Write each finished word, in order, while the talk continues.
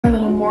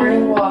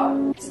morning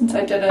walk since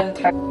I did an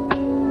entire.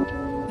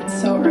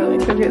 It's so early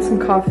to get some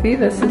coffee.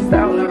 This is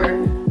that whatever.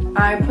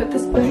 I put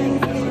this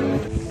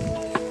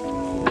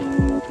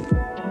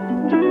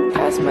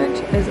as much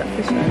as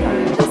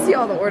efficient. Just see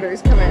all the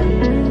orders come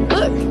in.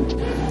 Look.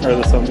 Or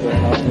the sun's right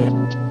now.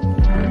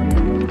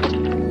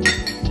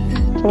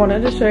 I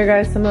wanted to show you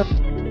guys some of.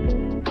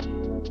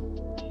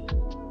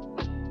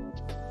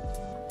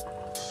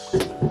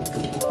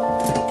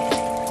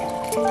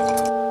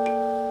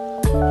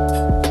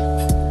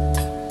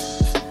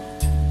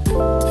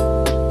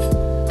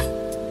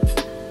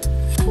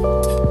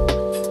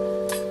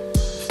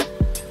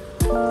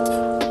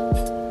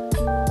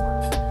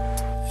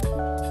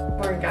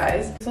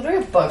 Guys, there's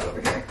literally a bug over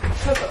here.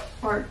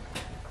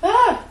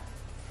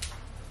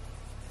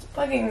 It's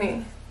bugging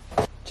me.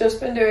 Just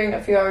been doing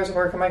a few hours of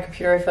work on my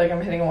computer. I feel like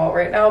I'm hitting a wall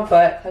right now,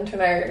 but Hunter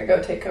and I are gonna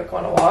go take Coco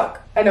on a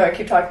walk. I know I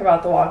keep talking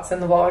about the walks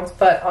and the vlogs,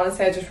 but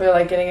honestly I just really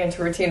like getting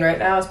into routine right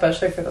now,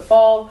 especially for the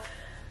fall.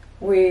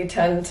 We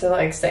tend to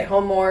like stay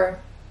home more.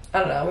 I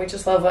don't know, we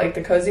just love like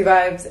the cozy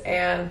vibes,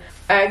 and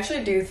I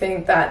actually do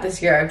think that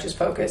this year I've just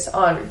focused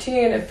on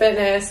routine and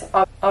fitness.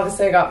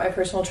 Obviously I got my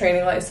personal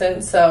training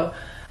license, so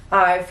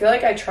I feel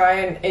like I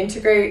try and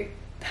integrate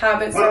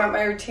habits throughout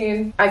my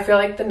routine. I feel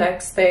like the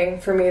next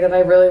thing for me that I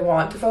really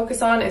want to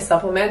focus on is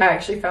supplements. I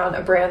actually found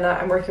a brand that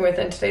I'm working with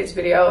in today's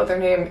video. Their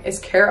name is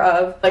Care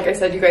Of. Like I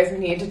said, you guys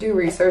need to do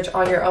research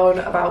on your own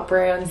about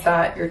brands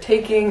that you're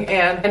taking,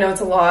 and I know it's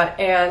a lot,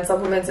 and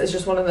supplements is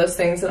just one of those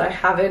things that I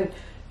haven't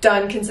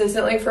done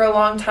consistently for a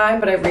long time,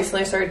 but I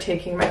recently started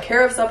taking my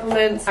Care Of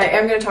supplements. I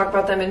am going to talk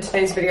about them in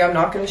today's video. I'm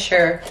not going to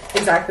share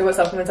exactly what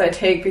supplements I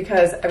take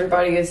because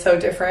everybody is so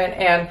different,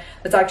 and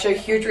that's actually a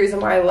huge reason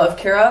why I love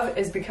Care Of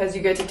is because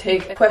you get to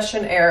take a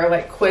questionnaire,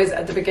 like quiz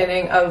at the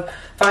beginning of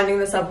finding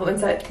the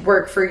supplements that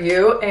work for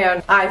you,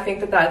 and I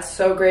think that that's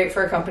so great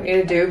for a company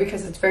to do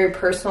because it's very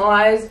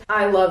personalized.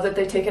 I love that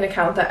they take into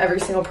account that every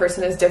single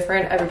person is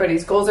different,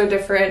 everybody's goals are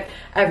different,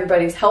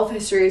 everybody's health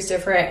history is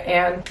different,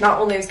 and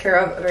not only is Care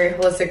Of a very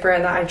holistic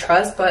brand that I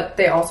trust, but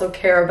they also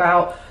care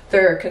about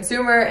their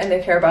consumer and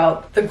they care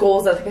about the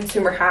goals that the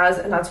consumer has,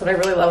 and that's what I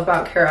really love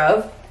about Care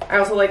Of. I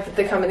also like that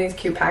they come in these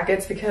cute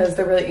packets because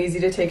they're really easy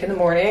to take in the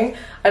morning.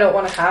 I don't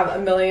want to have a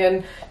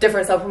million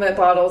different supplement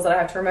bottles that I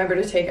have to remember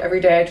to take every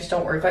day. I just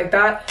don't work like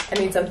that. I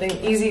need something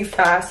easy,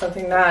 fast,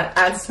 something that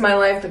adds to my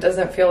life but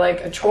doesn't feel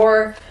like a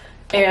chore.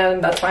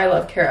 And that's why I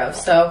love Care Of.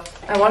 So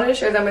I wanted to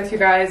share them with you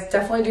guys.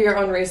 Definitely do your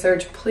own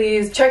research.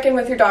 Please check in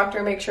with your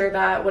doctor, make sure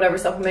that whatever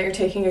supplement you're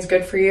taking is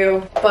good for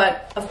you.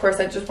 But of course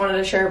I just wanted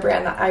to share a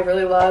brand that I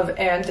really love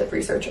and did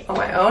research on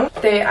my own.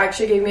 They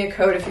actually gave me a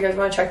code if you guys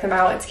want to check them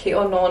out. It's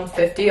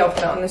CaitlinNolan50. I'll put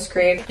it on the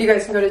screen. You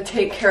guys can go to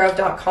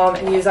takecareof.com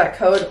and use that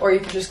code, or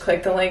you can just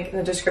click the link in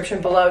the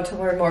description below to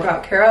learn more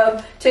about Care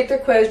Of. Take their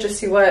quiz, just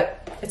see what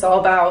it's all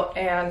about,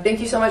 and thank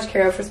you so much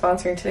Care Of for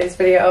sponsoring today's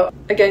video.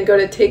 Again, go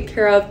to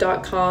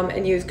takecareof.com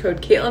and use code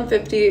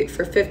Caitlin50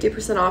 for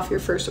 50% off your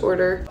first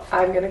order.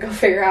 I'm gonna go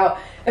figure out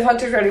if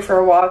Hunter's ready for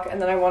a walk,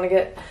 and then I want to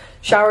get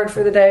showered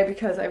for the day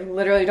because I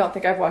literally don't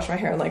think I've washed my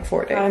hair in like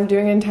 4 days. I'm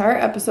doing an entire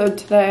episode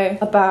today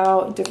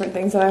about different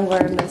things that I've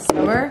learned this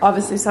summer.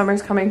 Obviously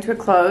summer's coming to a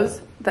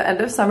close. The end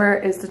of summer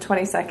is the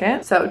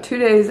 22nd, so 2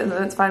 days and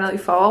then it's finally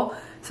fall.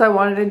 So I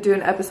wanted to do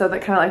an episode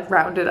that kind of like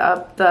rounded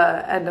up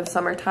the end of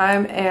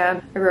summertime,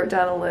 and I wrote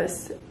down a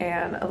list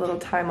and a little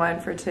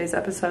timeline for today's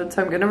episode.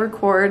 So I'm gonna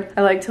record.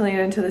 I like to lean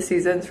into the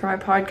seasons for my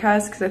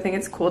podcast because I think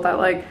it's cool that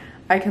like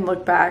I can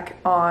look back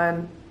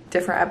on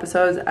different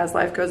episodes as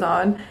life goes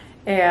on,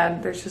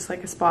 and there's just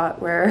like a spot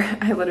where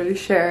I literally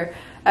share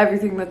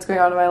everything that's going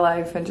on in my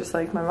life and just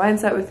like my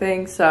mindset with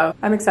things. So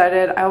I'm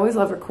excited. I always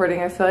love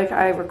recording. I feel like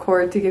I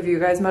record to give you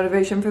guys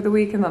motivation for the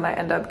week, and then I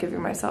end up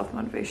giving myself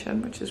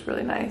motivation, which is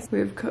really nice. We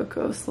have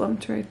Coco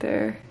slumped right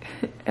there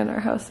and our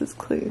house is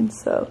clean,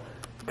 so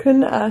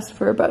couldn't ask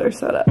for a better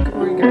setup. Good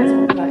morning guys,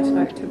 welcome back to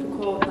my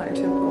typical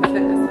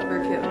fitness lover,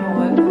 Caitlin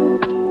Nolan.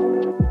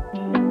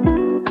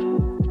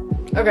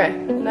 Okay,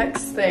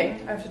 next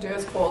thing I have to do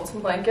is fold some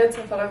blankets.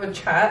 I thought I would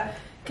chat,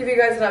 give you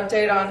guys an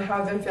update on how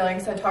I've been feeling,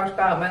 because I talked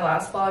about in my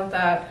last vlog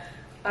that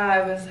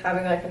I was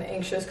having like an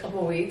anxious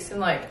couple weeks,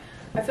 and like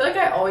I feel like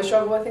I always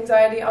struggle with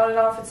anxiety on and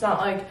off. It's not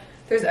like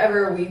there's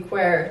ever a week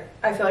where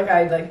I feel like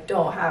I like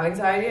don't have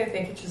anxiety. I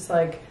think it's just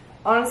like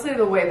honestly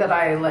the way that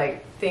I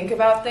like think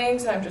about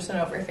things. I'm just an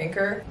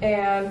overthinker,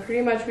 and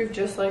pretty much we've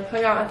just like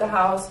hung out at the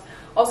house.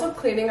 Also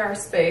cleaning our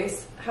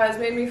space has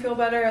made me feel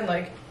better, and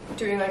like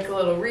doing like a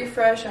little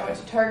refresh. I went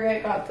to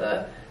Target, got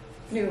the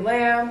new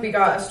lamp, we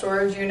got a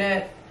storage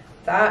unit.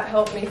 That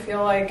helped me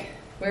feel like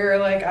we were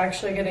like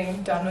actually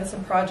getting done with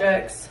some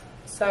projects.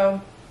 So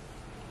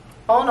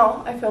all in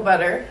all, I feel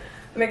better.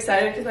 I'm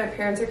excited because my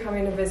parents are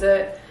coming to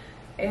visit,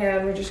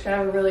 and we're just gonna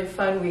have a really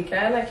fun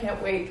weekend. I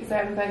can't wait because I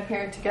haven't been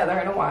here together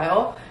in a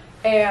while,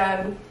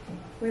 and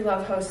we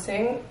love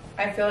hosting.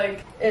 I feel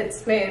like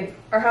it's made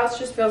our house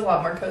just feels a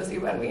lot more cozy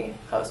when we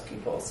host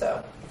people.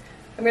 So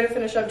I'm gonna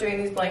finish up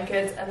doing these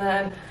blankets and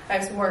then I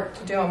have some work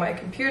to do on my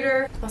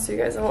computer. I'll see you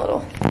guys in a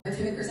little. I'm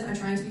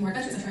trying to be more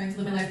adventurous. I'm trying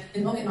to live my life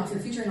in the moment, not for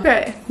the future.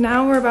 Okay,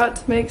 now we're about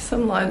to make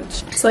some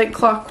lunch. It's like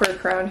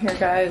clockwork around here,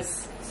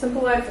 guys.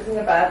 Simple life isn't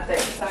a bad thing.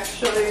 It's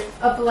actually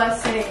a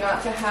blessing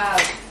not to have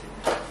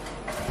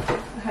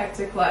a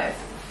hectic life.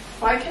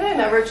 Why can I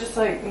never just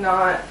like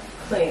not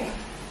clean?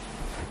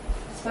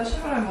 Especially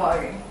when I'm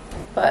vlogging.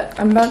 But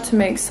I'm about to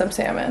make some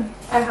salmon.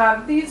 I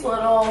have these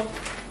little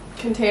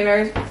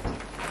containers.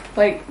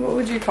 Like, what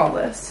would you call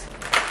this?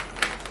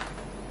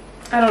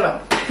 I don't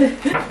know.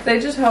 They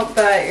just help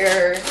that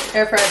your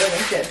air fryer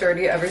doesn't get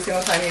dirty every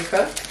single time you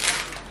cook.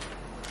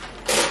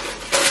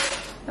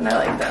 And I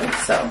like them,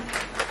 so.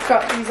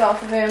 Got these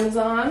off of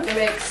Amazon. I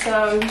make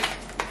some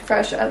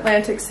fresh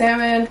Atlantic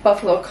salmon,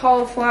 buffalo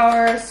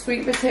cauliflower,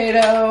 sweet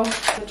potato,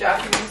 the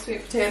Japanese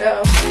sweet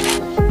potato.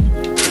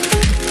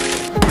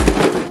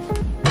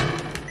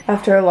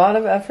 After a lot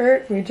of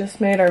effort, we just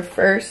made our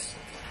first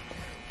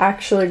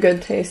actually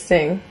good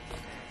tasting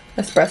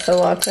espresso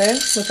latte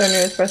with our new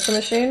espresso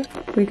machine.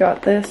 We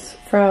got this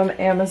from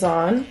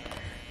Amazon,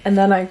 and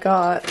then I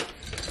got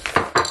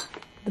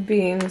the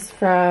beans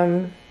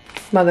from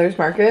Mother's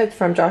Market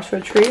from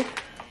Joshua Tree.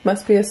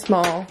 Must be a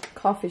small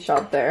coffee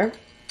shop there.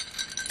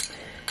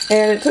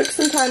 And it took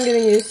some time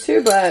getting used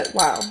to, but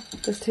wow,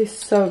 this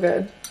tastes so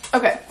good.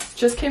 Okay,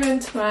 just came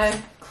into my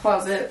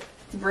closet,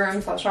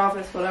 room, slash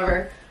office,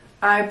 whatever.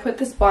 I put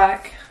this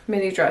black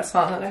midi dress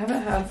on that I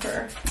haven't had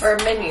for, or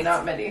mini,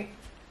 not midi.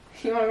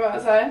 You wanna go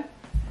outside?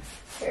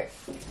 Here.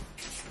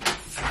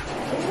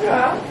 Go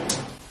out.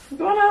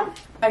 Going out.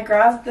 I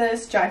grabbed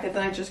this jacket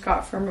that I just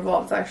got from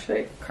Revolve. It's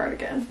actually a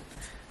cardigan.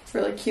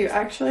 Really cute,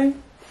 actually.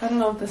 I don't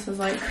know if this is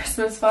like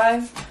Christmas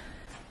vibes,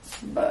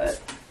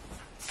 but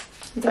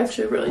it's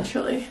actually really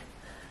chilly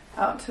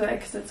out today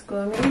because it's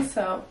gloomy,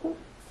 so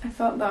I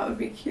thought that would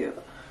be cute.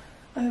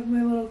 I have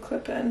my little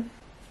clip-in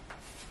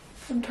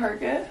from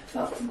Target.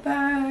 Got the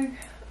bag.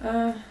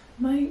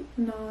 Might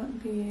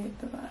not be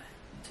the bag.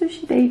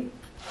 Sushi date.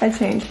 I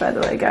changed, by the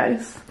way,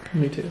 guys.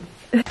 Me too.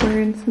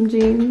 Wearing some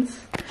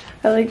jeans.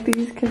 I like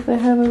these because they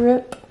have a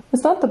rip.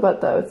 It's not the butt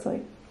though, it's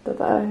like the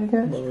thigh, I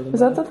guess. Is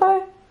that the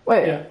thigh?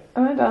 Wait, yeah.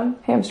 Am I dumb?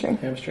 Hamstring.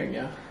 Hamstring,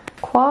 yeah.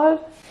 Quad,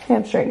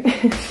 hamstring.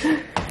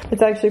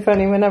 It's actually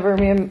funny, whenever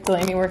me and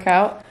Delaney work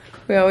out,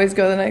 we always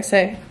go the next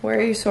day, where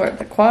are you sore?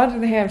 The quad or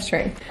the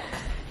hamstring?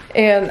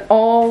 And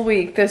all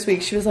week, this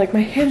week, she was like,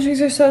 my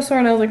hamstrings are so sore.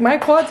 And I was like, my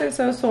quads are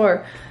so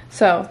sore.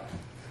 So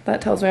that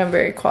tells me I'm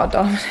very quad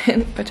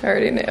dominant, which I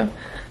already knew.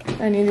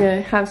 I need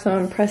to have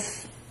someone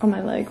press on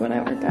my leg when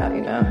I work out,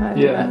 you know how I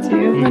do that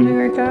to you when we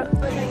work out.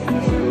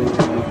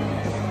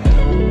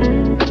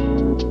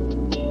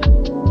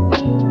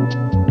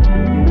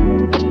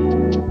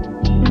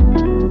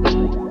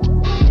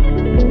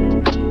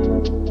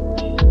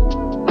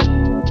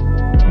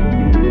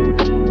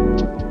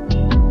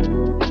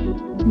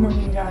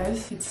 Morning,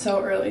 guys. It's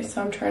so early,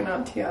 so I'm trying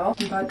not to yell.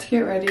 I'm about to get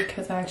ready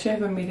because I actually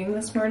have a meeting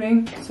this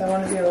morning, so I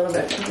want to be a little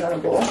bit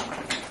presentable.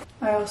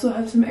 I also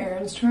have some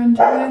errands to run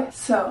today,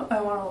 so I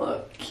want to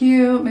look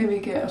cute, maybe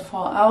get a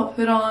fall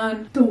outfit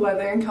on. The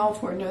weather in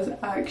California is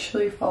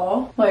actually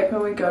fall. Like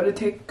when we go to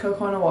take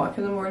Coco on a walk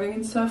in the morning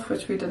and stuff,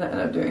 which we didn't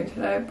end up doing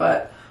today,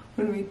 but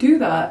when we do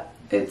that,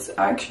 it's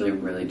actually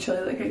really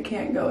chilly. Like I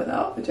can't go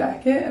without a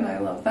jacket, and I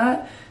love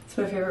that. It's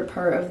my favorite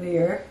part of the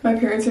year. My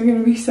parents are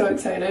gonna be so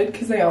excited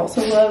because they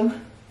also love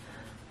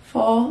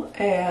fall,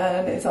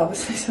 and it's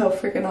obviously so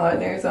freaking hot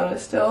in Arizona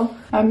still.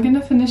 I'm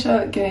gonna finish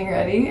up getting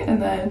ready, and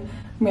then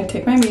I'm gonna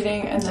take my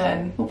meeting, and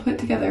then we'll put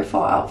together a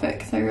fall outfit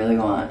because I really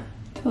want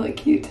to look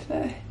cute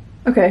today.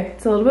 Okay,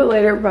 it's a little bit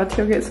later. We're about to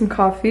go get some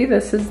coffee.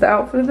 This is the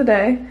outfit of the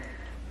day.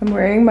 I'm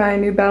wearing my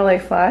new ballet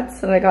flats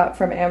that I got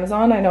from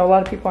Amazon. I know a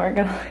lot of people aren't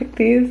gonna like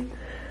these,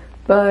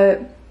 but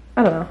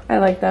I don't know. I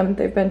like them.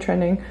 They've been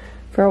trending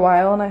for a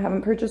while, and I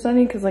haven't purchased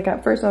any because like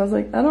at first I was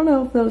like, I don't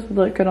know if those would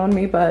look good on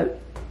me, but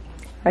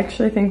I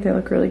actually think they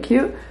look really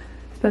cute,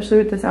 especially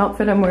with this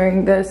outfit. I'm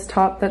wearing this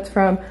top that's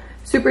from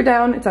Super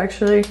Down. It's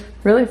actually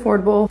really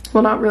affordable.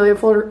 Well, not really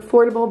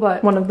affordable,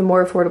 but one of the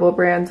more affordable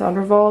brands on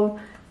Revolve,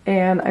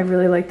 and I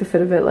really like the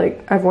fit of it.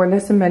 Like I've worn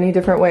this in many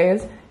different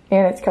ways,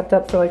 and it's kept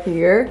up for like a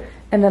year.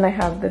 And then I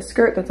have this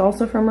skirt that's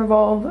also from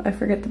Revolve. I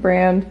forget the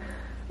brand,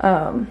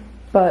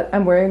 but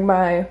I'm wearing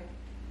my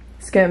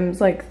Skims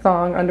like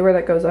thong underwear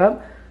that goes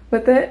up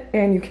with it,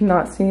 and you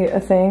cannot see a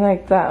thing.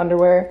 Like that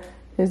underwear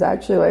is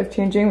actually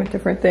life-changing with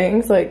different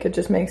things. Like it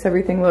just makes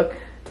everything look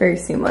very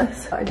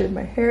seamless. I did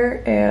my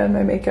hair and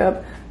my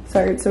makeup.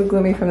 Sorry it's so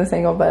gloomy from this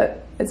angle,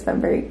 but it's been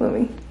very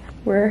gloomy.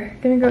 We're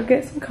gonna go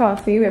get some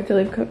coffee. We have to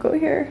leave Coco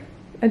here.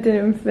 I didn't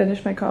even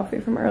finish my coffee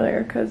from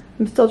earlier because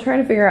I'm still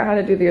trying to figure out how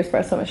to do the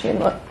espresso machine.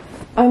 Look,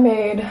 I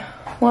made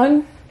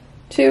 1,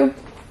 2,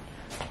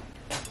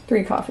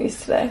 3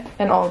 coffees today,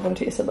 and all of them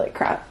tasted like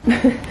crap.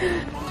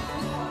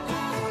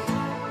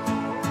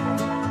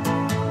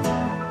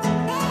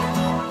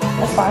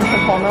 That's fine for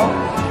full milk.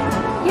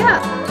 Yeah.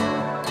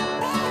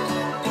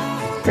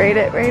 Rate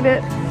it, rate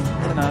it.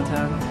 10 out of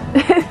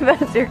 10.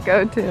 That's your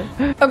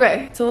go-to.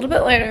 Okay, it's a little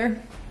bit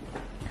later.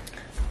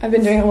 I've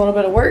been doing a little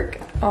bit of work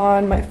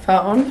on my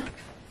phone.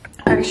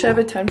 I actually have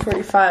a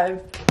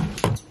 10:45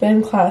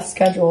 spin class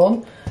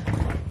scheduled.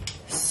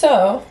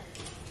 So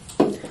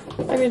I'm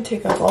gonna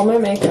take off all my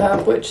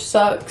makeup, which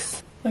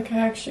sucks. Like, I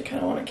actually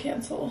kind of want to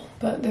cancel,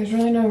 but there's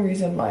really no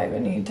reason why I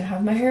would need to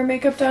have my hair and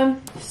makeup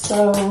done.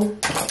 So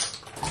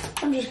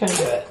I'm just gonna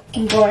do it.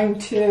 I'm going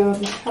to,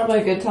 probably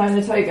a good time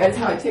to tell you guys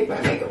how I take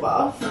my makeup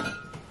off.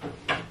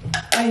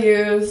 I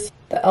use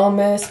the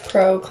Elmis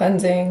Pro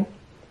Collagen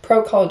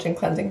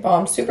Cleansing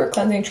Balm, Super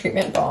Cleansing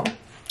Treatment Balm.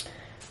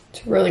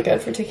 It's really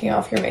good for taking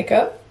off your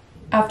makeup.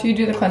 After you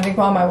do the cleansing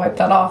balm, I wipe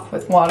that off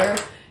with water.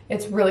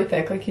 It's really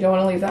thick, like you don't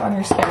want to leave that on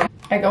your skin.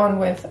 I go in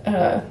with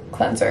a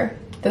cleanser.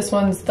 This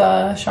one's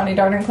the Shani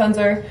Darden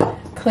cleanser.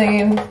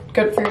 Clean,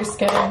 good for your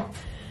skin.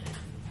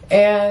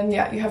 And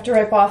yeah, you have to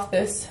wipe off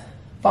this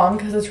balm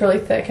because it's really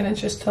thick, and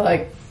it's just to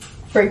like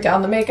break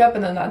down the makeup,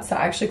 and then that's to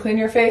actually clean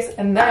your face.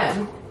 And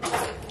then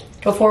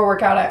before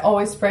workout, I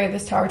always spray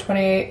this Tower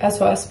 28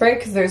 SOS spray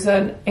because there's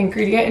an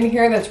ingredient in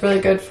here that's really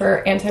good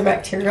for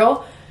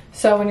antibacterial.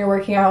 So when you're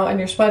working out and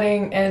you're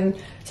sweating, and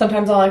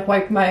sometimes I'll like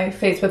wipe my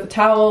face with a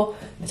towel.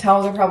 The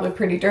towels are probably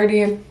pretty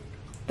dirty.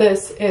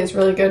 This is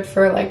really good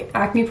for like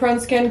acne prone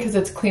skin because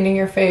it's cleaning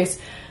your face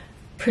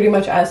pretty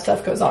much as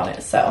stuff goes on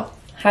it. So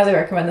highly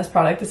recommend this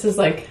product. This is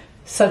like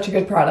such a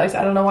good product.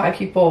 I don't know why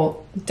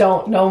people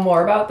don't know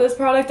more about this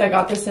product. I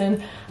got this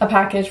in a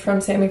package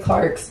from Sammy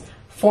Clark's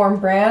Form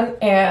brand,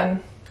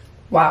 and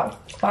wow,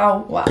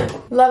 wow, wow.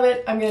 Love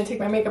it. I'm gonna take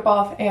my makeup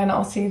off and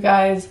I'll see you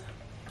guys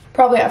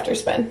probably after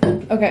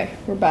spin. Okay,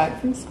 we're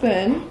back from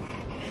spin.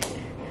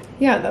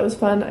 Yeah, that was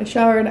fun. I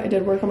showered, I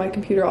did work on my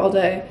computer all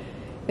day.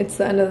 It's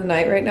the end of the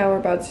night right now. We're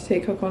about to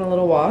take Coco on a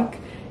little walk,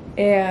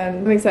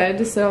 and I'm excited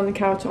to sit on the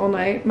couch all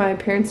night. My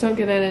parents don't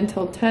get in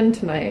until 10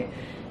 tonight,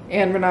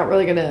 and we're not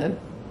really gonna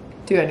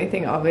do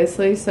anything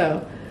obviously,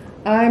 so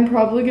I'm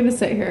probably gonna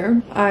sit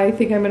here. I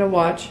think I'm gonna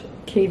watch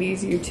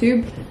Katie's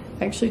YouTube.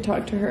 I actually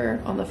talked to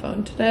her on the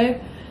phone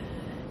today.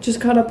 Just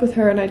caught up with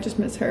her and I just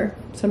miss her.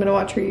 So I'm gonna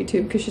watch her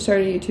YouTube because she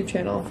started a YouTube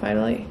channel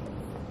finally.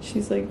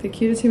 She's like the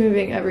cutest human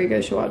being ever. You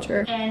guys should watch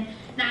her. And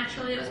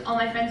naturally it was all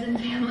my friends and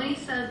family,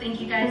 so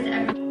thank you guys to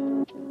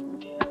everyone.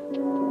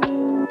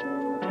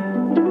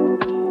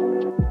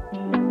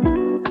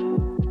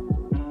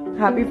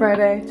 Happy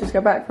Friday. Just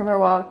got back from our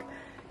walk.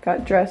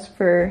 Got dressed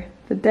for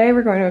the day.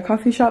 We're going to a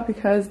coffee shop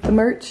because the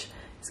merch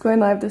is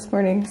going live this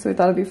morning, so we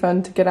thought it'd be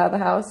fun to get out of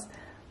the house.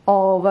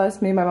 All of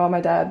us, me, my mom,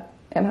 my dad,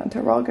 and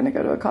Hunter, we're all gonna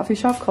go to a coffee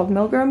shop called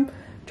Milgram.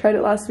 Tried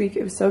it last week,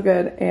 it was so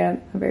good,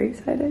 and I'm very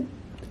excited.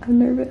 I'm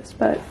nervous,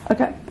 but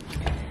okay.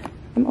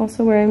 I'm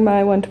also wearing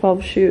my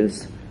 112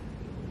 shoes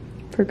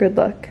for good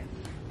luck.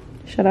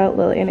 Shout out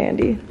Lily and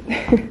Andy.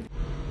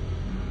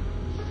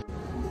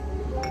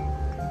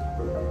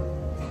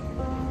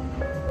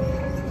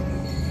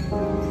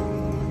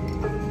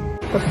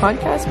 The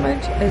podcast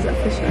merch is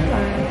officially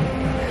live.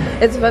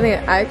 It's funny,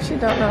 I actually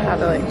don't know how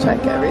to like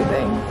check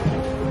everything,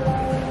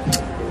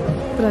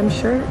 but I'm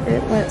sure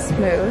it went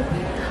smooth.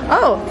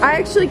 Oh, I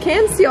actually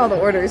can see all the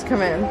orders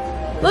come in.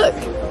 Look,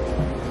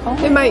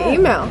 in my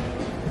email.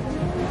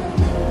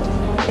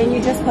 And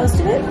you just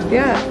posted it?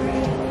 Yeah.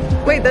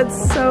 Wait,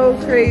 that's so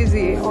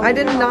crazy. I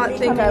did not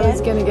think I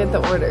was gonna get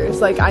the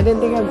orders. Like, I didn't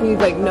think I'd be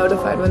like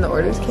notified when the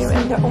orders came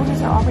in. The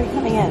orders are already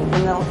coming in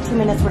the 2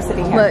 minutes we're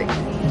sitting here. Look,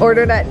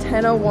 ordered at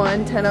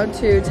 10:01,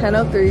 10:02,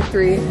 10:03,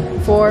 3,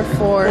 4,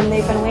 4. And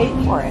they've been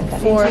waiting for it.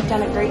 That means you've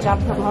done a great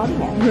job promoting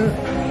it.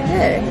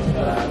 Hey,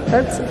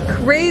 that's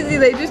crazy.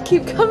 They just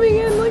keep coming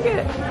in. Look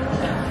at it.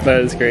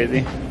 That is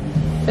crazy.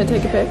 And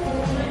take a pic.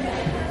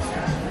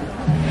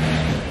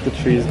 The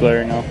tree's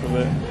glaring off of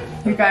it.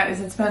 You guys,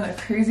 it's been a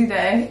crazy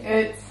day.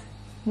 It's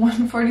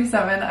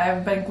 1:47.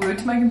 I've been glued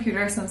to my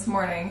computer since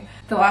morning.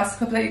 The last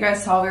clip that you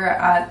guys saw, we were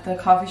at the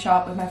coffee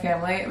shop with my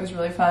family. It was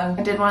really fun.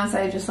 I did want to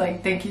say just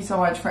like thank you so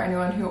much for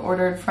anyone who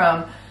ordered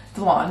from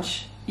the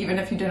launch, even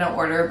if you didn't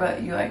order,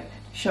 but you like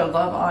showed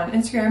love on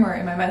Instagram or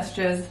in my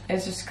messages.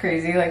 It's just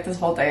crazy. Like this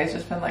whole day has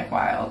just been like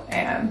wild,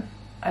 and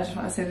I just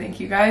want to say thank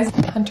you guys.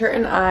 Hunter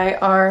and I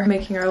are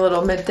making our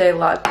little midday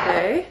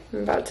latte.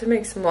 I'm about to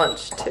make some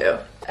lunch too.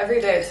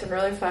 Every day it's been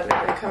really fun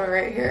coming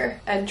right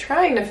here and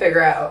trying to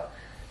figure out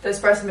the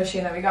espresso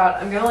machine that we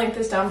got. I'm gonna link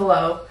this down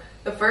below.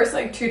 The first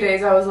like 2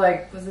 days I was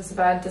like, was this a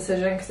bad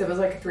decision? Because it was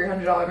like a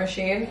 $300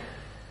 machine.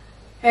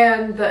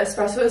 And the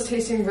espresso is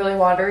tasting really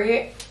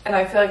watery, and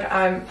I feel like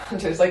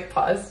Hunter's like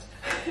paused.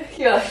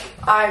 Yeah,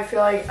 I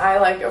feel like I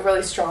like a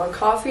really strong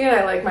coffee, and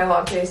I like my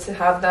lattes to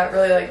have that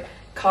really like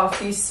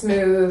coffee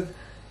smooth,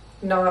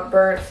 not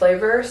burnt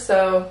flavor.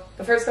 So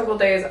the first couple of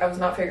days I was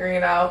not figuring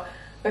it out.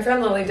 My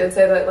friend Lily did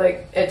say that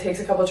like it takes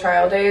a couple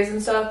trial days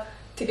and stuff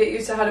to get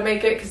used to how to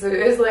make it, because there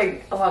is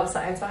like a lot of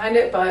science behind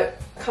it. But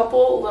a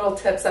couple little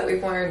tips that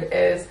we've learned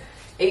is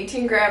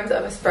 18 grams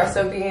of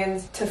espresso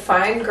beans, to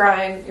fine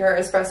grind your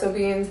espresso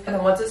beans, and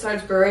then once it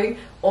starts brewing,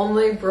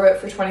 only brew it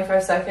for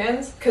 25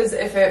 seconds, because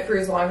if it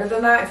brews longer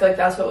than that, I feel like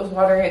that's what was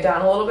watering it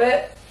down a little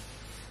bit.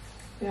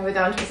 We have it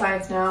down to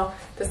science now.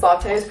 This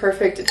latte is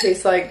perfect. It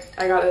tastes like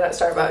I got it at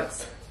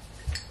Starbucks.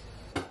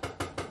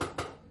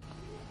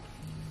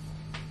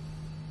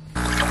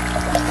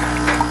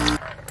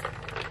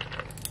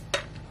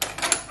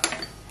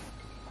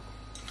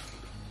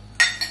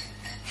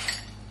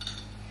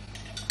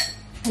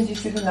 Did you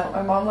see the note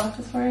my mom left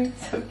this morning?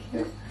 So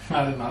cute.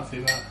 I did not see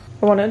that.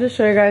 I wanted to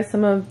show you guys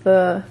some of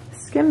the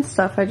Skim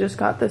stuff I just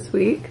got this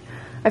week.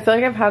 I feel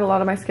like I've had a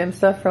lot of my Skim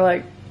stuff for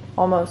like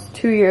almost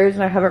 2 years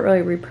and I haven't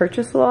really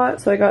repurchased a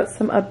lot. So I got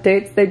some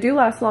updates. They do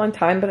last a long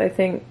time, but I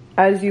think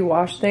as you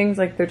wash things,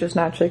 like they're just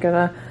naturally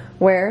gonna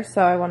wear.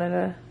 So I wanted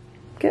to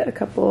get a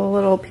couple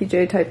little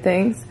PJ type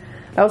things.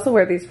 I also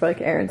wear these for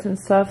like errands and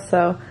stuff.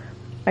 So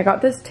I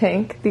got this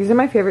tank. These are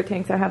my favorite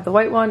tanks. I have the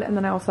white one and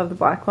then I also have the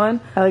black one.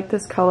 I like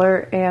this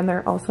color and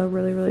they're also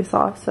really, really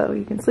soft. So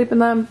you can sleep in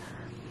them.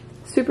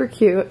 Super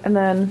cute. And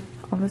then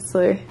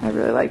obviously I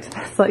really liked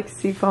this like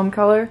seafoam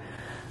color.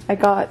 I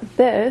got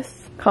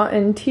this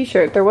cotton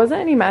t-shirt. There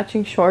wasn't any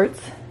matching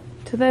shorts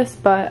to this,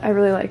 but I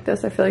really like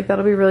this. I feel like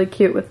that'll be really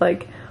cute with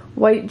like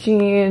white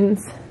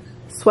jeans,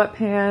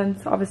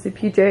 sweatpants, obviously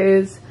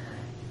PJs,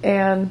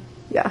 and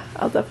yeah,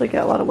 I'll definitely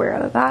get a lot of wear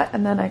out of that.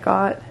 And then I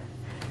got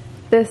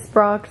this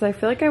bra because I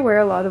feel like I wear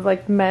a lot of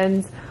like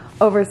men's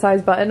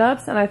oversized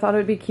button-ups and I thought it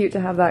would be cute to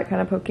have that kind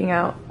of poking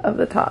out of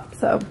the top.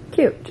 So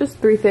cute. Just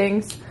 3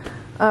 things.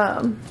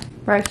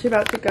 We're actually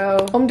about to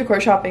go home decor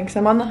shopping because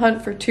I'm on the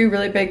hunt for 2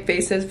 really big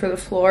vases for the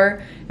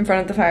floor in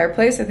front of the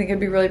fireplace. I think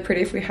it'd be really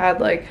pretty if we had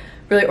like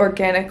really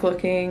organic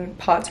looking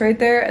pots right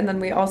there. And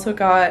then we also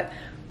got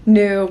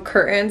new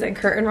curtains and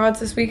curtain rods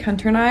this week,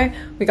 Hunter and I.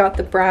 We got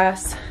the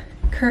brass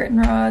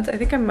curtain rods. I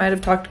think I might have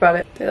talked about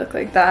it. They look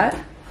like that.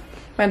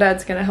 My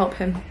dad's gonna help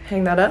him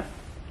hang that up.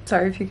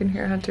 Sorry if you can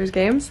hear Hunter's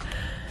games.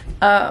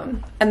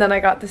 And then I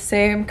got the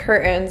same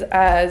curtains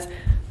as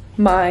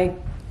my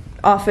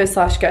office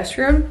 / guest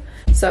room.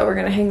 So we're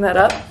gonna hang that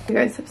up. You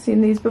guys have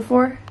seen these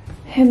before.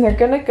 And they're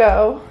gonna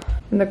go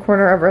in the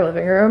corner of our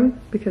living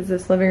room because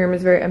this living room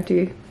is very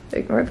empty.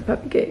 Ignore the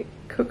puppy gate.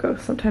 Coco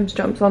sometimes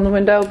jumps on the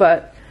window,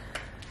 but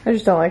I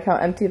just don't like how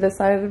empty this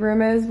side of the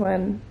room is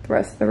when the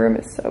rest of the room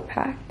is so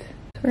packed.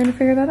 So we're gonna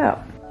figure that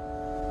out.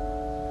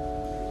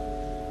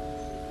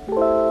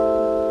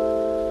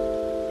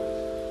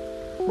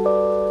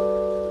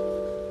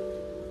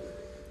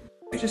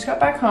 We just got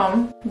back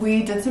home.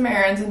 We did some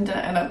errands and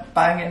didn't end up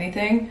buying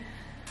anything,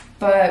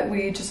 but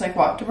we just like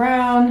walked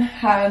around,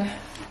 had a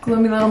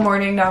gloomy little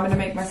morning. Now I'm gonna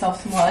make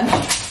myself some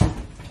lunch.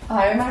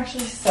 I'm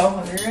actually so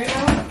hungry right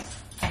now.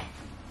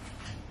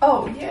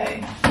 Oh,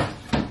 yay.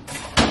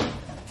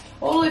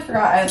 Totally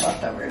forgot I had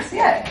leftovers.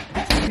 Yay.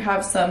 We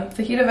have some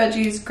fajita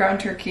veggies, ground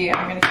turkey.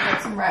 I'm gonna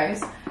cook some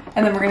rice.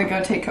 And then we're gonna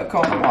go take Coco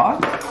on a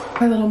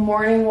walk. Our little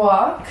morning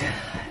walk.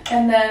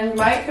 And then we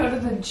might go to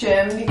the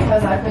gym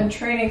because I've been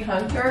training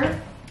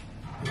Hunter.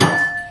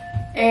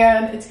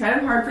 And it's kind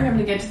of hard for him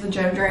to get to the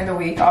gym during the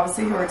week.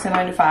 Obviously he works a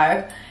 9 to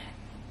 5.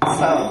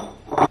 So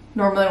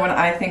normally when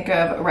I think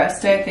of a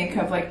rest day, I think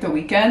of like the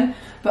weekend.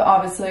 But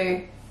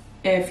obviously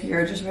if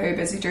you're just very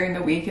busy during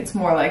the week, it's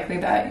more likely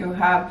that you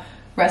have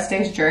rest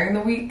days during the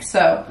week.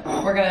 So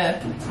we're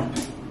gonna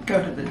go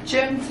to the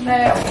gym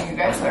today. I'll bring you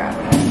guys around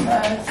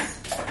this.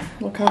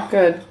 Look how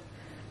good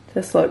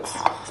this looks,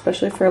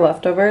 especially for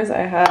leftovers. I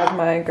have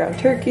my ground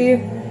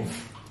turkey,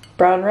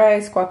 brown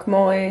rice,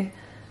 guacamole,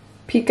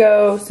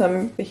 pico,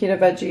 some fajita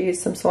veggies,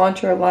 some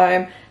cilantro,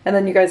 lime, and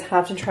then you guys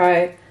have to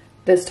try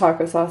this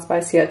taco sauce by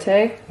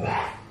Siete.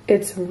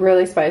 It's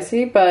really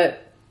spicy,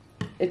 but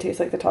it tastes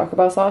like the Taco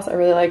Bell sauce. I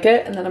really like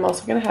it. And then I'm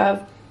also gonna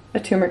have a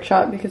turmeric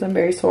shot because I'm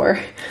very sore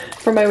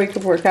from my week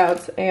of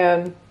workouts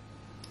and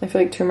I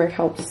feel like turmeric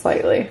helps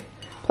slightly.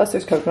 Plus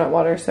there's coconut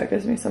water, so it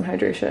gives me some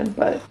hydration,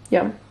 but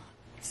yum.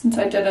 Since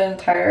I did an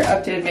entire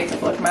updated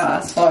makeup look in my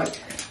last vlog,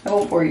 I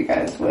won't bore you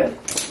guys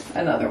with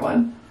another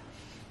one.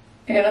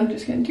 And I'm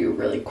just gonna do a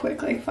really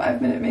quick, like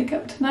 5-minute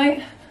makeup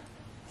tonight.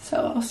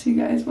 So I'll see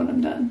you guys when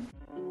I'm done.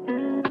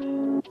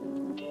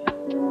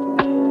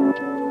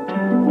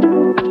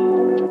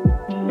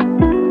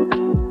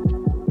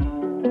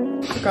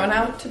 We're going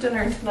out to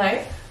dinner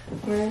tonight.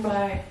 I'm wearing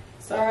my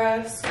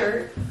Zara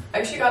skirt. I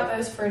actually got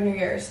this for New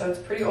Year's, so it's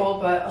pretty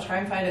old, but I'll try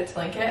and find it to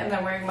link it. And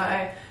then wearing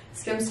my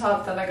Skims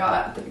top that I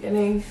got at the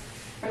beginning,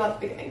 or not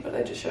the beginning, but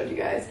I just showed you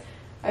guys.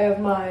 I have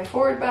my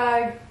forward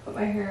bag, put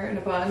my hair in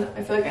a bun.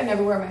 I feel like I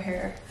never wear my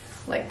hair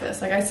like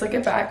this. Like I slick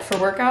it back for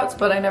workouts,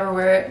 but I never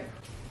wear it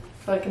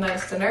for like a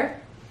nice dinner.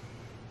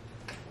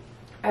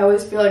 I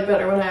always feel like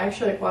better when I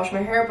actually like wash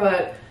my hair,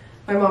 but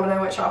my mom and I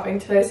went shopping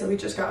today, so we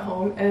just got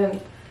home and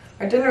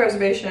our dinner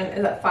reservation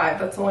is at 5.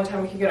 That's the only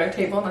time we can get our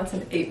table, and that's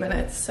in 8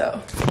 minutes.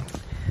 So,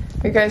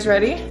 are you guys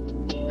ready?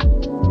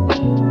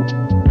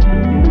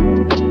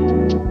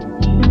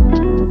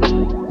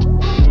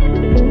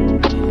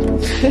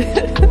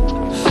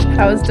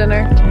 How was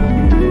dinner?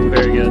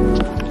 Very good.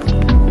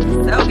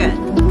 So good.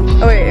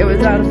 Oh wait, it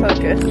was out of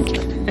focus.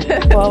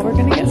 Well, we're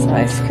gonna get some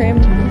ice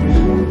cream.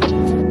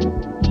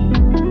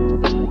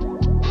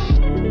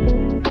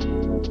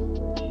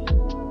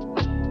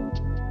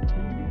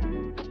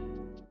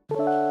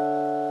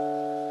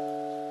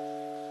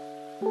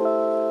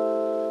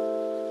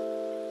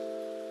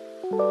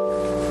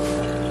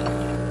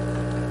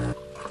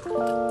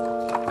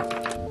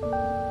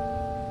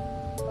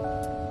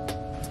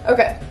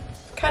 Okay,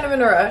 kind of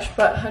in a rush,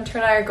 but Hunter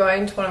and I are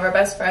going to one of our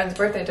best friends'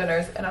 birthday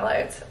dinners in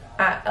LA. It's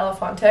at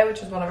Elefante,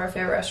 which is one of our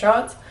favorite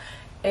restaurants.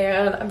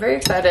 And I'm very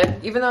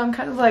excited, even though I'm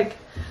kind of like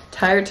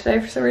tired today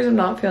for some reason. I'm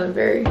not feeling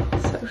very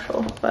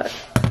social, but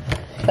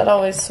that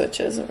always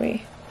switches when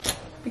we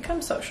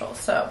become social.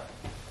 So,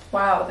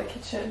 wow, the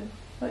kitchen,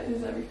 what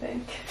is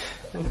everything?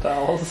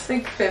 Towels. It's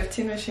like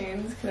 15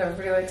 machines, because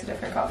everybody likes a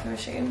different coffee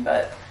machine,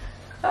 but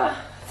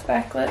it's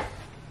backlit.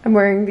 I'm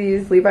wearing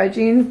these Levi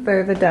jeans.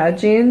 They're the dad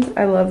jeans.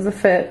 I love the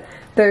fit.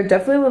 They're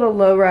definitely a little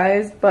low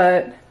rise,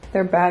 but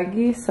they're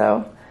baggy,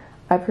 so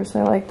I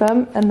personally like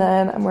them. And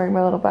then I'm wearing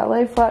my little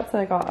ballet flats that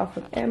I got off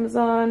of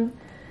Amazon.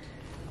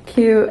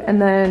 Cute.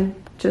 And then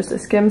just a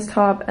Skims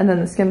top, and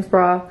then the Skims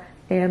bra,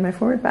 and my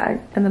forward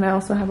bag. And then I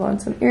also have on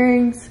some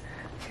earrings.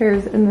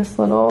 Here's in this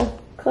little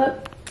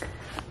clip.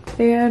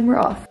 And we're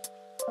off.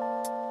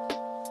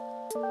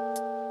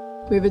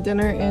 We have a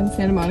dinner in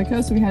Santa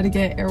Monica, so we had to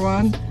get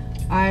Erewhon.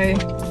 I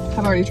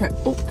have already tried,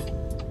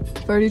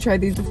 I've already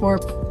tried these before.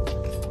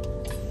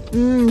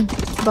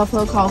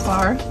 Buffalo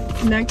cauliflower.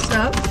 Next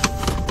up,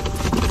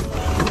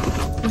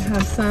 I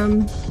have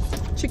some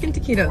chicken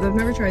taquitos. I've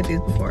never tried these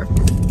before.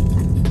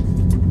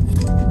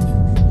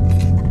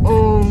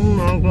 Oh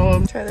my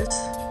god. Try this.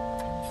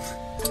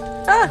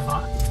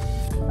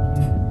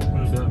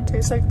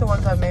 Tastes like the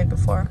ones I've made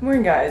before. Good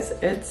morning, guys.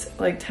 It's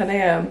like 10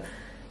 a.m.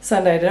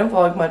 Sunday. I didn't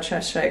vlog much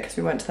yesterday because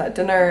we went to that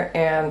dinner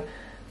and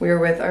we were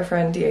with our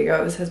friend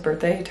Diego. It was his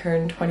birthday. He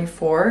turned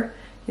 24.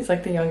 He's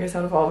like the youngest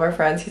out of all of our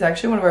friends. He's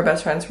actually one of our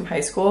best friends from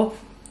high school,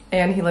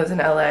 and he lives in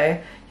LA.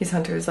 He's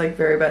Hunter's like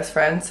very best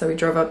friend. So we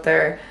drove up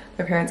there.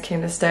 My parents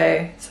came to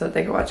stay so that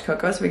they could watch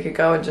Coco, so we could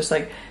go and just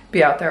like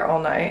be out there all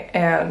night.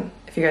 And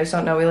if you guys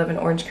don't know, we live in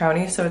Orange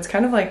County, so it's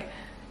kind of like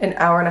an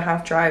hour and a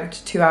half drive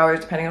to 2 hours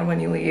depending on when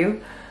you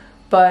leave.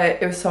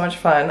 But it was so much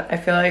fun. I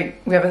feel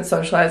like we haven't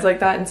socialized like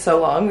that in so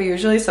long. We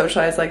usually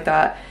socialize like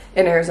that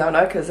in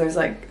Arizona because there's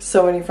like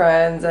so many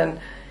friends, and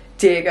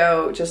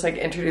Diego just like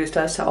introduced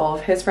us to all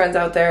of his friends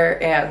out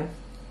there and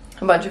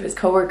a bunch of his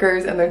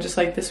coworkers, and they're just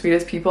like the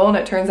sweetest people. And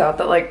it turns out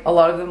that like a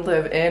lot of them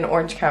live in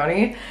Orange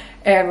County,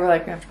 and we're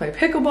like, we have to play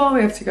pickleball,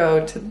 we have to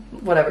go to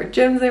whatever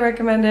gyms they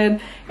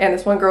recommended. And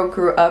this one girl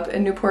grew up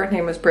in Newport, her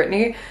name was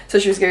Brittany, so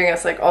she was giving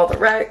us like all the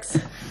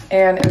recs,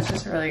 and it was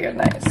just a really good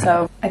night.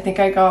 So I think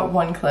I got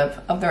one clip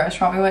of the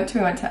restaurant we went to.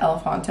 We went to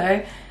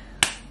Elefante.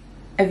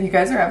 If you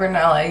guys are ever in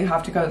LA, you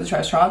have to go to this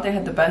restaurant. They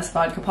had the best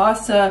vodka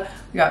pasta.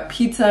 We got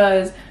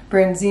pizzas,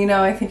 branzino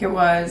I think it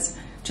was.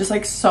 Just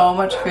like so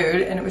much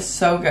food, and it was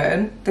so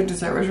good. The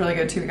dessert was really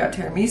good too. We got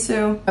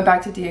tiramisu. Went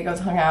back to Diego's,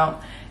 hung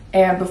out.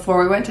 And before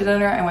we went to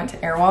dinner, I went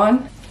to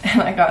Erewhon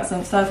and I got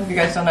some stuff. If you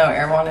guys don't know,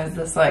 Erewhon is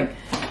this like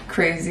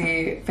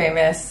crazy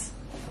famous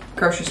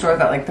grocery store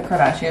that like the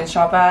Kardashians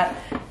shop at,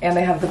 and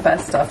they have the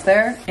best stuff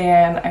there.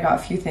 And I got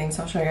a few things,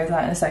 I'll show you guys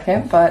that in a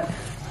second, but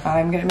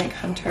I'm gonna make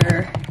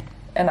Hunter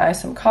and I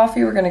some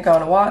coffee. We're gonna go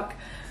on a walk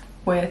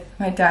with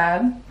my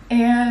dad,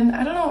 and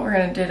I don't know what we're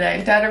gonna do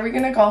today. Dad, are we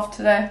gonna golf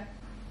today?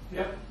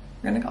 Yep.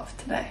 We're gonna golf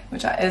today,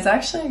 which is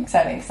actually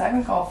exciting because I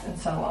haven't golfed in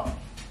so long.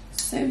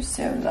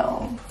 So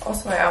long.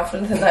 Also, my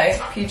outfit of the night,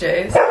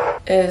 PJs,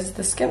 is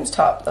the Skims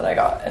top that I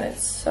got, and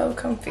it's so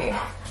comfy.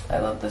 I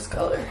love this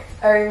color.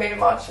 I already made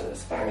matcha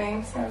this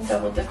morning, so I'm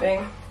double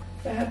dipping.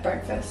 I had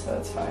breakfast, so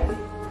it's fine.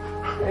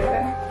 Right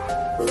there.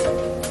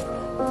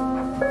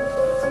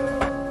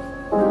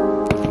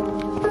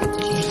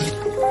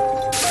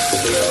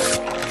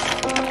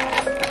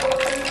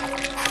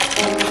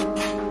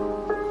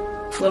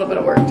 A little bit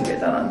of work to get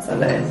done on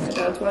Sundays. My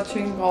dad's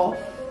watching golf,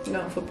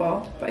 no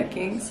football,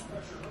 Vikings.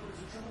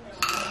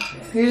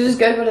 Yours is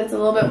good, but it's a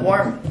little bit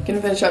warm.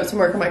 Gonna finish up some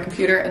work on my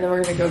computer, and then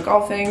we're gonna go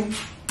golfing.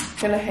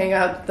 Gonna hang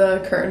out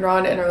the curtain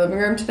rod in our living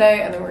room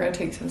today, and then we're gonna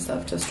take some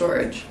stuff to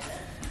storage.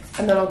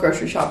 And then I'll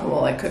grocery shop and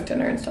we'll like cook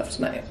dinner and stuff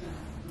tonight.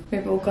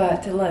 Maybe we'll go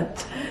out to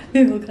lunch.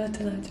 Maybe we'll go out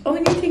to lunch. Oh, we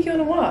need to take you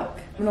on a walk.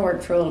 I'm gonna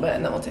work for a little bit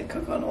and then we'll take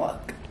Coco on a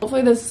walk.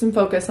 Hopefully this is in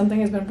focus.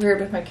 Something has been weird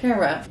with my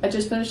camera. I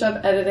just finished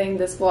up editing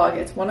this vlog.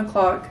 It's 1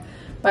 o'clock.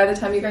 By the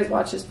time you guys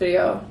watch this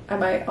video, I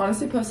might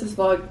honestly post this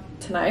vlog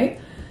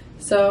tonight.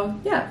 So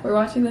yeah, we're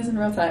watching this in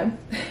real time.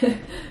 I feel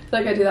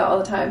like I do that all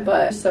the time,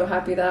 but I'm so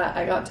happy that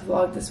I got to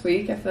vlog this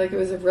week. I feel like it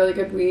was a really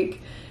good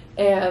week,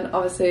 and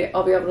obviously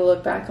I'll be able to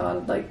look back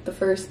on like the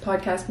first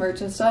podcast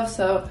merch and stuff,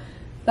 so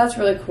that's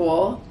really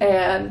cool.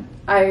 And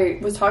I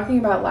was talking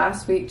about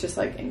last week just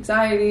like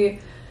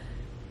anxiety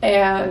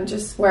and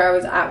just where I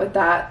was at with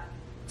that.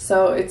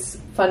 So it's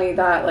funny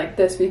that like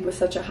this week was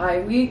such a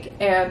high week,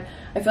 and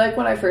I feel like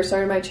when I first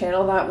started my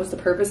channel, that was the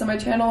purpose of my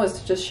channel, was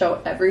to just show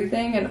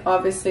everything, and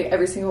obviously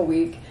every single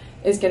week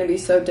is going to be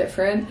so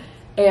different.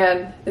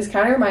 And this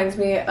kind of reminds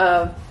me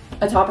of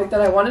a topic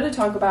that I wanted to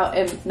talk about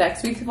in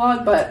next week's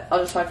vlog, but I'll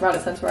just talk about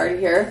it since we're already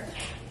here.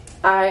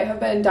 I have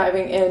been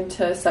diving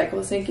into cycle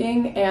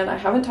syncing, and I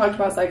haven't talked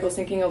about cycle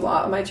syncing a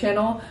lot on my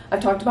channel.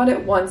 I've talked about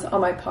it once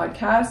on my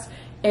podcast,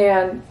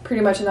 and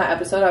pretty much in that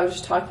episode I was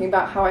just talking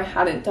about how I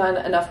hadn't done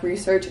enough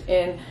research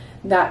in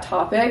that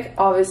topic.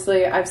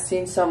 Obviously I've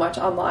seen so much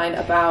online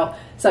about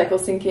cycle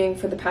syncing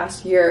for the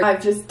past year.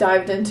 I've just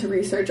dived into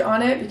research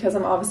on it because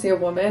I'm obviously a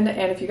woman,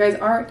 and if you guys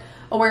aren't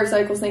aware of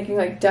cycles thinking,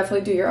 like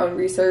definitely do your own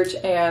research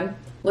and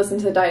listen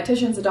to the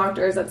dietitians, the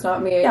doctors. That's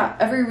not me. Yeah,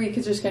 every week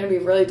is just going to be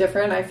really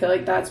different. I feel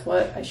like that's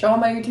what I show on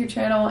my YouTube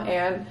channel,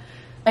 and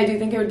I do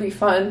think it would be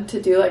fun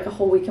to do like a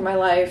whole week in my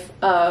life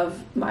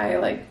of my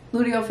like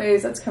luteal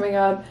phase that's coming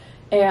up,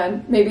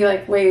 and maybe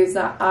like ways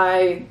that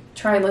I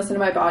try and listen to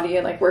my body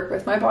and like work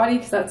with my body,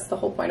 because that's the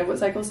whole point of what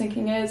cycle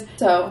syncing is.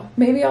 So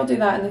maybe I'll do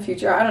that in the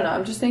future. I don't know.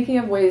 I'm just thinking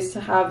of ways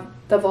to have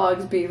the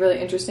vlogs be really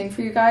interesting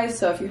for you guys.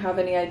 So if you have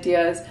any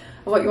ideas of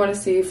what you want to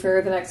see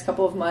for the next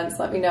couple of months,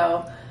 let me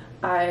know.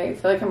 I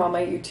feel like I'm on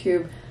my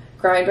YouTube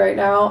grind right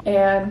now,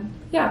 and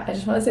yeah, I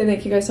just want to say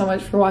thank you guys so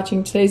much for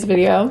watching today's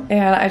video,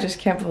 and I just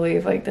can't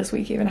believe like this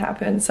week even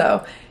happened.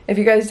 So if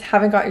you guys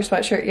haven't got your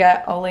sweatshirt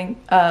yet, I'll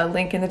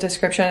link in the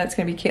description. It's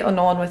going to be Caitlin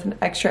Nolan with an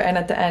extra n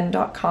at the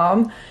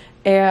end.com.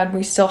 And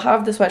we still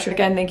have the sweatshirt.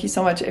 Again, thank you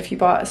so much if you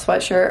bought a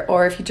sweatshirt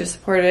or if you just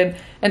supported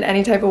in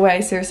any type of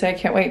way. Seriously, I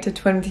can't wait to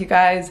twin with you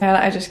guys, and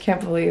I just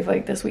can't believe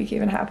like this week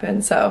even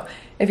happened. So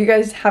if you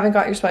guys haven't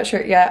got your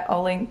sweatshirt yet,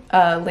 I'll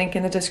link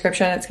in the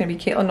description. It's going to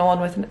be Caitlin Nolan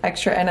with an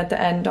extra n at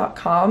the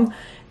end.com.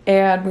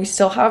 And we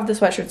still have the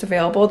sweatshirts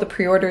available. The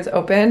pre-order is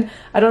open.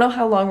 I don't know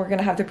how long we're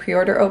gonna have the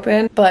pre-order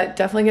open, but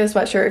definitely get a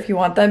sweatshirt if you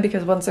want them,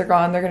 because once they're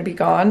gone, they're gonna be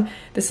gone.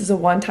 This is a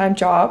one-time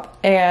job,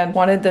 and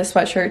wanted the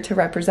sweatshirt to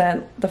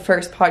represent the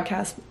first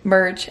podcast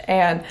merch.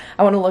 And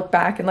I want to look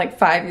back in like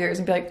 5 years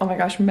and be like, oh my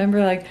gosh,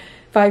 remember like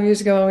 5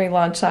 years ago when we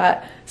launched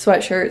that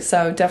sweatshirt?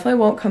 So definitely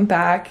won't come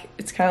back.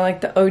 It's kind of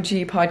like the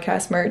OG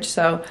podcast merch.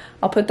 So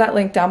I'll put that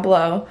link down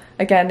below.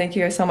 Again, thank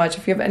you guys so much.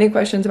 If you have any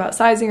questions about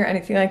sizing or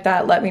anything like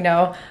that, let me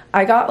know.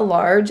 I got a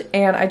large,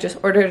 and I just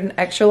ordered an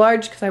extra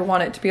large because I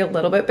want it to be a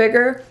little bit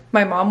bigger.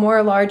 My mom wore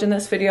a large in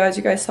this video, as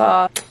you guys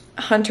saw.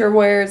 Hunter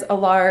wears a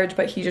large,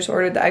 but he just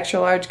ordered the extra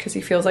large because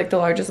he feels like the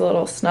large is a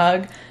little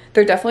snug.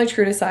 They're definitely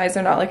true to size.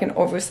 They're not like an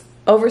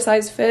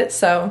oversized fit.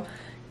 So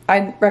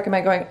I'd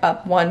recommend going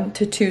up 1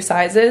 to 2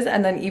 sizes,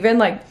 and then even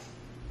like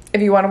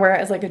if you want to wear it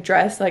as like a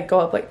dress, like go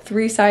up like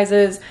 3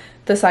 sizes.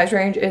 The size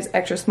range is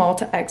extra small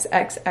to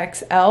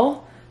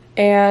XXXL.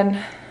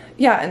 And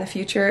yeah, in the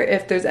future,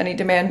 if there's any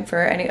demand for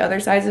any other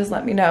sizes,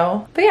 let me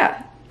know. But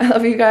yeah, I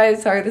love you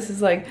guys. Sorry this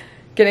is like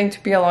getting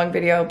to be a long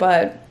video,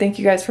 but thank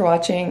you guys for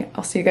watching.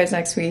 I'll see you guys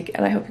next week,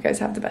 and I hope you guys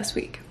have the best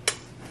week.